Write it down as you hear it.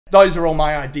those are all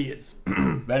my ideas.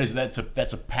 That's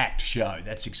a packed show.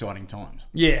 That's exciting times.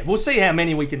 Yeah, we'll see how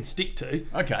many we can stick to.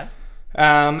 Okay.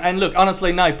 And look,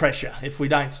 honestly, no pressure if we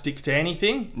don't stick to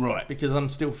anything. Right. Because I'm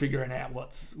still figuring out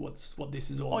what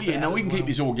this is all about. Oh yeah, no, we can keep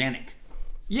this organic.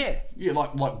 Yeah. Yeah,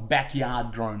 like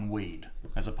backyard grown weed,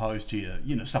 as opposed to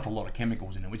stuff with a lot of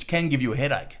chemicals in it, which can give you a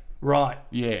headache. Right.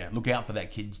 Yeah, look out for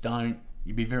that, kids. Don't.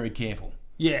 You be very careful.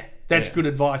 Yeah, that's good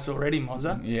advice already,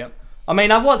 Mozza. Yeah. I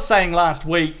mean, I was saying last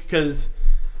week, because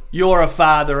you're a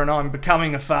father and I'm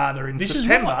becoming a father in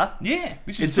September.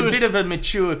 It's a bit of a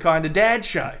mature kind of dad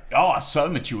show. Oh, so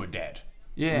mature, Dad.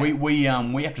 Yeah. We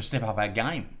have to step up our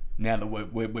game now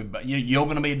that you're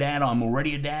going to be a dad. I'm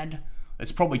already a dad.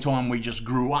 It's probably time we just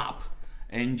grew up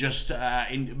and just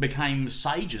became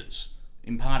sages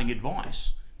imparting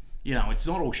advice. It's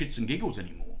not all shits and giggles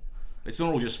anymore. It's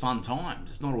not all just fun times.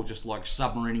 It's not all just like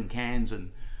submarining cans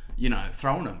and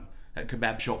throwing them at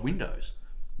kebab shop windows.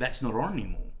 That's not on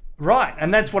anymore. Right,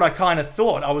 and that's what I kind of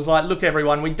thought. I was like, look,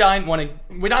 everyone, we don't want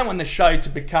the show to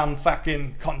become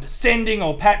fucking condescending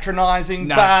or patronising.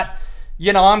 No. But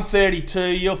I'm 32.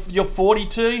 You're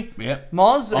 42. Yep.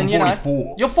 Moz, I'm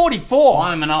 44. You're 44.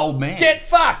 I'm an old man. Get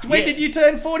fucked. When did you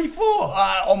turn 44?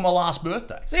 On my last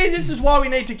birthday. See, this is why we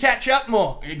need to catch up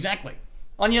more. Exactly.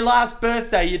 On your last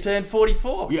birthday, you turned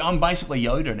 44. Yeah, I'm basically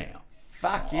Yoda now.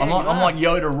 Fuck yeah, I'm like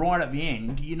Yoda right at the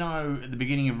end. At the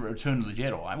beginning of Return of the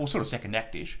Jedi, well, sort of second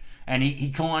act-ish, and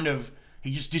he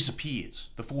just disappears.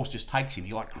 The Force just takes him.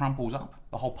 He like crumples up.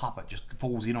 The whole puppet just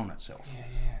falls in on itself. Yeah.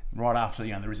 Right after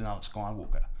there is another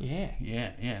Skywalker.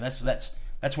 Yeah.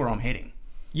 That's where I'm heading.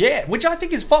 Yeah, which I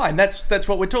think is fine. That's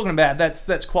what we're talking about.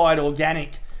 That's quite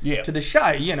organic to the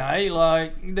show.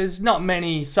 Like there's not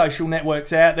many social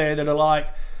networks out there that are like,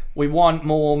 we want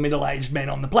more middle-aged men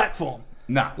on the platform.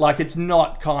 No. Like, it's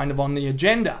not kind of on the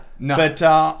agenda. No. But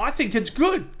I think it's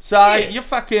good. So you're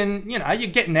fucking, you're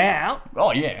getting out.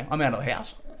 Oh, yeah. I'm out of the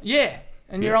house. Yeah.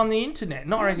 And you're on the internet.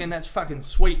 And I reckon that's fucking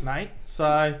sweet, mate.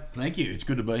 So... Thank you. It's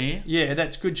good to be here. Yeah,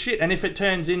 that's good shit. And if it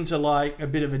turns into, like, a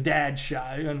bit of a dad show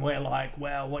and we're like,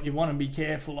 well, what you want to be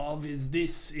careful of is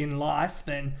this in life,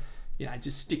 then,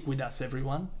 just stick with us,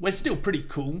 everyone. We're still pretty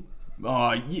cool.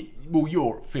 Well,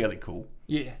 you're fairly cool.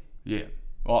 Yeah. Yeah.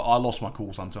 I lost my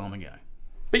cool some time ago.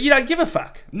 But you don't give a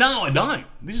fuck. No, I don't.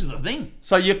 This is the thing.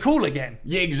 So you're cool again.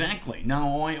 Yeah, exactly.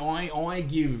 No, I don't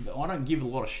give a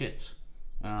lot of shits.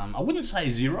 I wouldn't say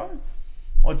zero.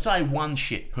 I'd say one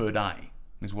shit per day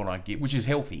is what I give, which is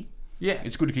healthy. Yeah.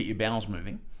 It's good to keep your bowels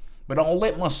moving. But I'll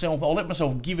let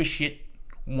myself give a shit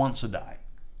once a day,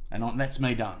 and that's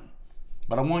me done.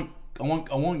 But I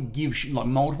won't give shit, like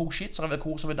multiple shits over the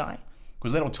course of a day,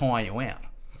 because that'll tire you out.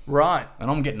 Right.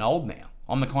 And I'm getting old now.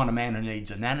 I'm the kind of man who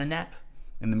needs a nana nap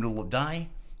in the middle of the day.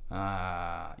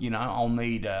 I'll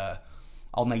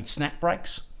need snack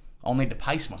breaks. I'll need to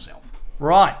pace myself.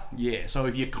 Right. Yeah. So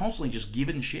if you're constantly just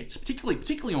giving shits,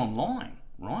 particularly online,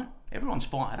 right? Everyone's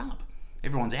fired up.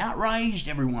 Everyone's outraged.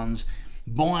 Everyone's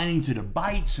buying into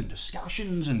debates and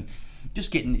discussions and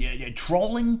just getting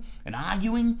trolling and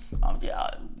arguing.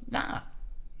 Nah.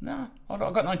 I've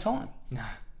got no time. Nah.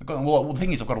 The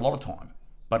thing is, I've got a lot of time,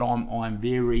 but I'm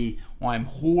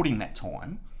hoarding that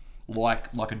time. Like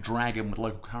a dragon with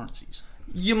local currencies.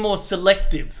 You're more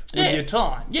selective with your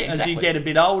time as you get a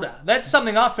bit older. That's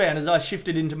something I found as I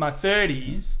shifted into my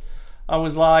 30s. I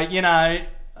was like, I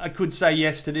could say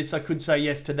yes to this, I could say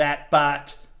yes to that,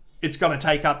 but it's going to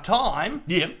take up time.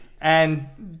 Yeah. And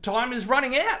time is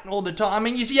running out all the time. I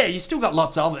mean, you still got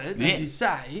lots of it, as you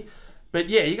say. But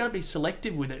yeah, you got to be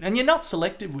selective with it. And you're not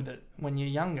selective with it when you're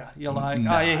younger. You're like,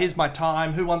 oh yeah, here's my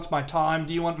time. Who wants my time?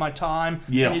 Do you want my time?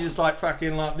 Yeah. And you're just like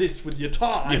fucking like this with your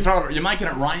time. You're making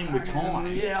it rain with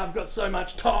time. Yeah, I've got so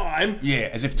much time. Yeah,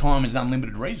 as if time is an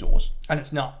unlimited resource. And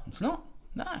it's not. It's not.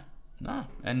 No.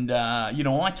 And,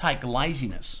 I take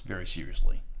laziness very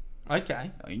seriously.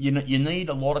 Okay. You need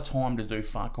a lot of time to do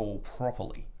fuck all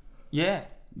properly. Yeah.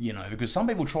 Because some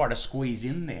people try to squeeze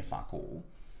in their fuck all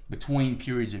between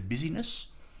periods of busyness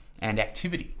and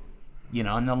activity,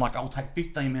 and they're like, I'll take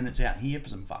 15 minutes out here for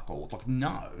some fuck all. It's like,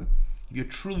 no, if you're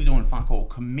truly doing fuck all,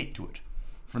 commit to it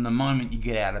from the moment you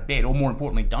get out of bed, or more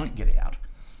importantly, don't get out.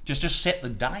 Just set the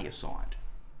day aside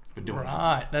for doing it.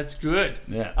 Right, that's good.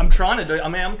 Yeah. I'm trying to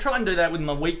do that with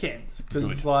my weekends,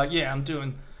 because it's like, I'm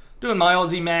doing my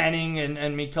Ozzy Manning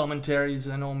and me commentaries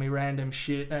and all me random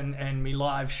shit and me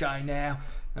live show now.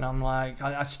 And I'm like,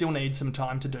 I still need some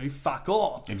time to do fuck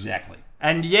all. Exactly.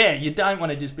 And you don't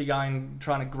want to just be trying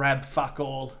to grab fuck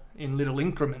all in little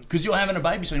increments. Because you're having a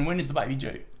baby soon. When is the baby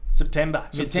due? September.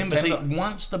 See,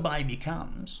 once the baby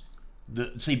comes,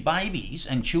 babies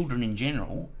and children in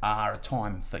general are a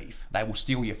time thief. They will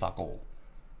steal your fuck all.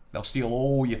 They'll steal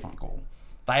all your fuck all.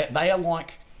 They're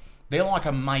like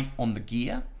a mate on the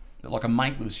gear. They're like a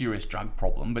mate with a serious drug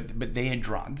problem, but their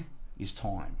drug is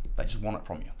time. They just want it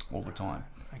from you all the time.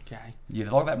 Okay. Yeah,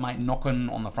 they're like that mate knocking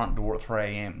on the front door at 3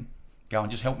 a.m. going,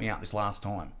 just help me out this last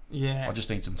time. Yeah. I just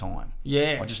need some time.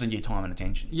 Yeah. I just need your time and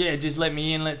attention. Yeah, just let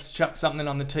me in. Let's chuck something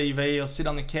on the TV or sit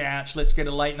on the couch. Let's get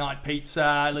a late night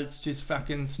pizza. Let's just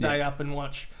fucking stay up and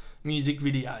watch music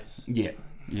videos. Yeah.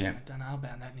 Yeah. I don't know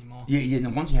about that anymore. Yeah.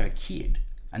 And once you have a kid,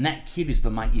 and that kid is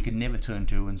the mate you can never turn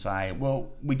to and say, well,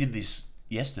 we did this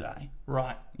yesterday.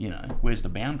 Right. You know, where's the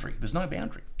boundary? There's no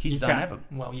boundary. Kids don't have them.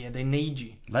 Well, yeah, they need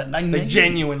you. They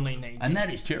genuinely need you. And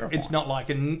that is terrifying. It's not like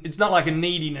a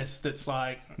neediness that's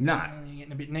like, no, you're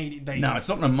getting a bit needy. No, it's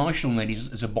not an emotional neediness,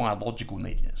 it's a biological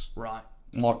neediness. Right.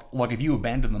 Like if you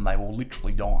abandon them, they will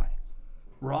literally die.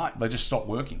 Right. They just stop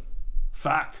working.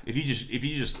 Fuck. If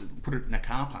you just put it in a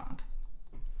car park,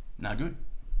 no good.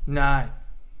 No.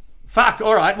 Fuck,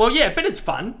 all right. Well, yeah, but it's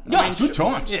fun. No, it's good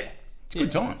times. Yeah. It's good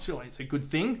times. Surely it's a good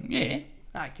thing. Yeah.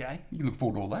 Okay. You look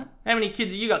forward to all that. How many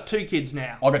kids? You got 2 kids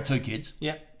now. I've got 2 kids.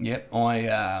 Yep. Yep.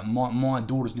 My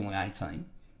daughter's nearly 18.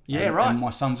 Yeah, right. And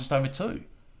my son's just over 2,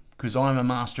 because I'm a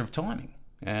master of timing.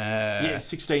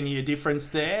 16-year difference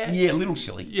there. Yeah, a little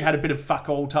silly. You had a bit of fuck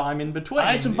all time in between.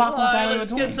 I had some fuck all time in between.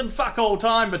 between. Let's get some fuck all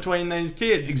time between these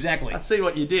kids. Exactly. I see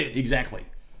what you did. Exactly.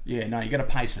 Yeah, no, you got to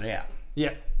pace it out.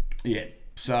 Yep. Yeah.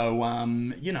 So,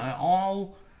 you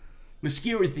know, the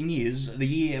scary thing is, the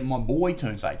year my boy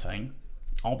turns 18,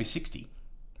 I'll be 60.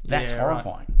 That's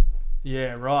horrifying. Right.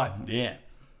 Yeah, right. Yeah.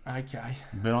 Okay.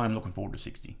 But I'm looking forward to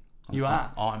 60. You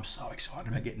are? I'm so excited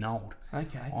about getting old.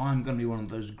 Okay. I'm going to be one of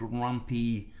those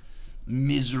grumpy,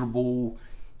 miserable,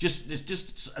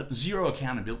 just zero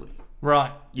accountability.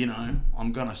 Right. You know,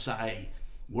 I'm going to say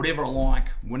whatever I like,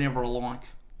 whenever I like,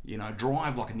 you know,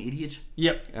 drive like an idiot.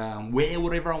 Yep. Wear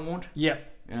whatever I want. Yep.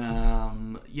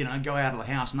 You know, go out of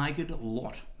the house naked a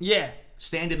lot. Yeah.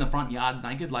 Stand in the front yard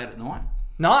naked late at night.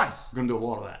 Nice. I'm going to do a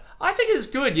lot of that. I think it's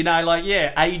good, you know, like,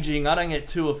 yeah, aging, I don't get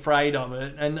too afraid of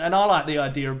it. And I like the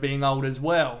idea of being old as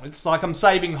well. It's like I'm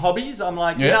saving hobbies. I'm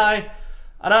like, you know,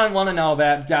 I don't want to know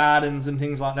about gardens and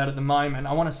things like that at the moment.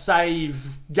 I want to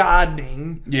save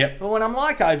gardening. Yep. But when I'm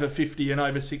like over 50 and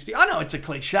over 60, I know it's a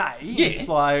cliche. Yeah. It's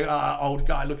like old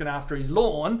guy looking after his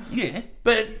lawn. Yeah.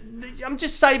 But I'm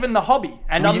just saving the hobby.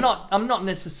 And I'm not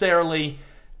necessarily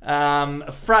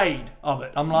afraid of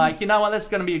it. I'm like, you know what, that's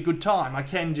going to be a good time. I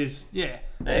can just,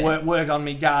 work on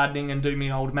me gardening and do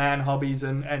me old man hobbies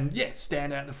and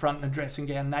stand out the front in a dressing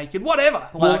gown naked, whatever.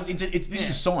 Well, this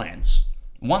is science.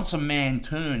 Once a man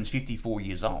turns 54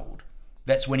 years old,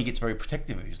 that's when he gets very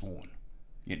protective of his lawn.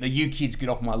 You kids get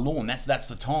off my lawn, that's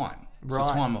the time. It's the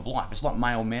time of life. It's like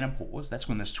male menopause. That's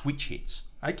when the switch hits.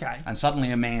 Okay. And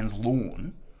suddenly a man's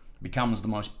lawn becomes the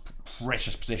most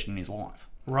precious possession in his life.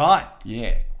 Right.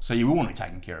 Yeah. So you will want to be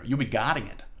taken care of. You'll be guarding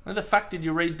it. Where the fuck did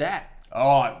you read that?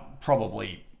 Oh,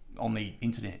 probably on the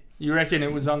internet. You reckon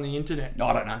it was on the internet?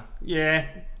 I don't know. Yeah,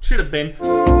 should have been.